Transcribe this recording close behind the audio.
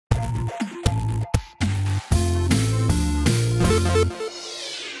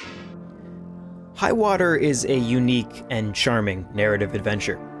Highwater is a unique and charming narrative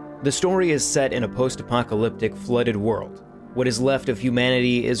adventure. The story is set in a post-apocalyptic flooded world. What is left of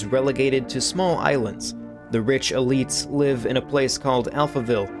humanity is relegated to small islands. The rich elites live in a place called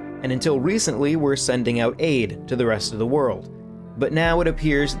Alphaville, and until recently were sending out aid to the rest of the world. But now it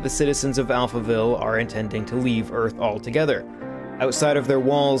appears that the citizens of Alphaville are intending to leave Earth altogether. Outside of their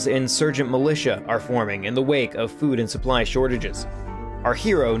walls, insurgent militia are forming in the wake of food and supply shortages. Our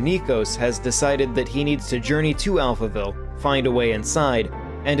hero, Nikos, has decided that he needs to journey to Alphaville, find a way inside,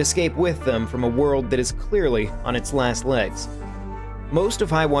 and escape with them from a world that is clearly on its last legs. Most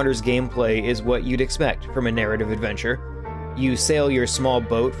of Highwater's gameplay is what you'd expect from a narrative adventure. You sail your small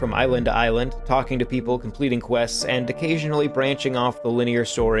boat from island to island, talking to people, completing quests, and occasionally branching off the linear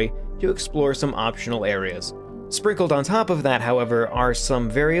story to explore some optional areas. Sprinkled on top of that, however, are some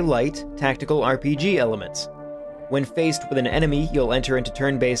very light, tactical RPG elements. When faced with an enemy, you'll enter into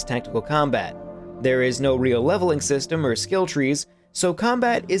turn-based tactical combat. There is no real leveling system or skill trees, so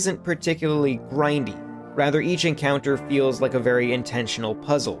combat isn't particularly grindy. Rather, each encounter feels like a very intentional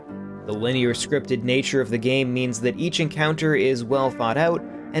puzzle. The linear scripted nature of the game means that each encounter is well thought out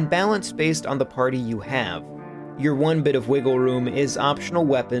and balanced based on the party you have. Your one bit of wiggle room is optional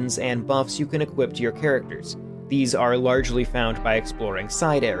weapons and buffs you can equip to your characters. These are largely found by exploring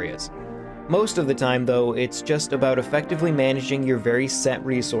side areas. Most of the time, though, it's just about effectively managing your very set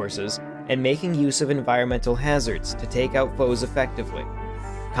resources and making use of environmental hazards to take out foes effectively.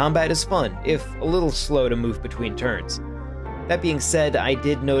 Combat is fun, if a little slow to move between turns. That being said, I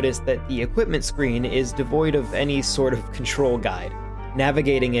did notice that the equipment screen is devoid of any sort of control guide.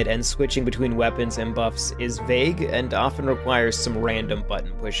 Navigating it and switching between weapons and buffs is vague and often requires some random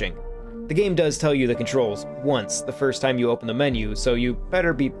button pushing. The game does tell you the controls once the first time you open the menu, so you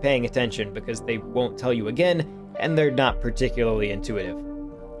better be paying attention because they won't tell you again, and they're not particularly intuitive.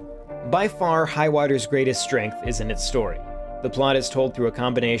 By far, Highwater's greatest strength is in its story. The plot is told through a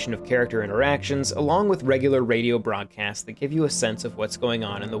combination of character interactions, along with regular radio broadcasts that give you a sense of what's going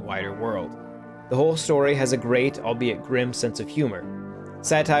on in the wider world. The whole story has a great, albeit grim, sense of humor.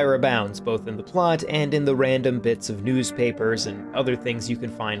 Satire abounds both in the plot and in the random bits of newspapers and other things you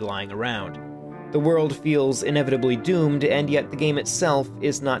can find lying around. The world feels inevitably doomed, and yet the game itself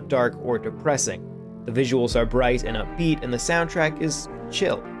is not dark or depressing. The visuals are bright and upbeat, and the soundtrack is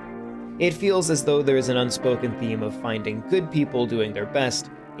chill. It feels as though there is an unspoken theme of finding good people doing their best,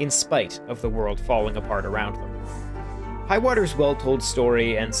 in spite of the world falling apart around them. Highwater's well-told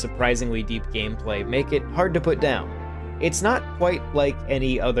story and surprisingly deep gameplay make it hard to put down. It's not quite like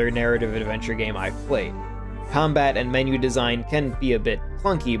any other narrative adventure game I've played. Combat and menu design can be a bit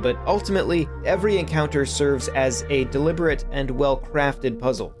clunky, but ultimately, every encounter serves as a deliberate and well-crafted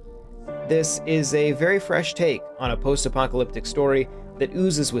puzzle. This is a very fresh take on a post-apocalyptic story that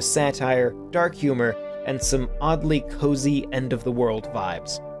oozes with satire, dark humor, and some oddly cozy end-of-the-world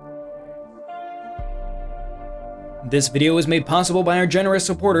vibes. This video was made possible by our generous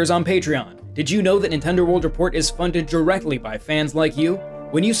supporters on Patreon. Did you know that Nintendo World Report is funded directly by fans like you?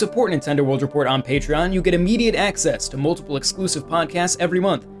 When you support Nintendo World Report on Patreon, you get immediate access to multiple exclusive podcasts every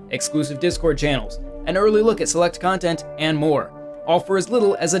month, exclusive Discord channels, an early look at select content, and more, all for as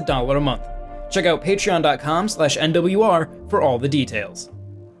little as $1 a month. Check out patreon.com/NWR for all the details.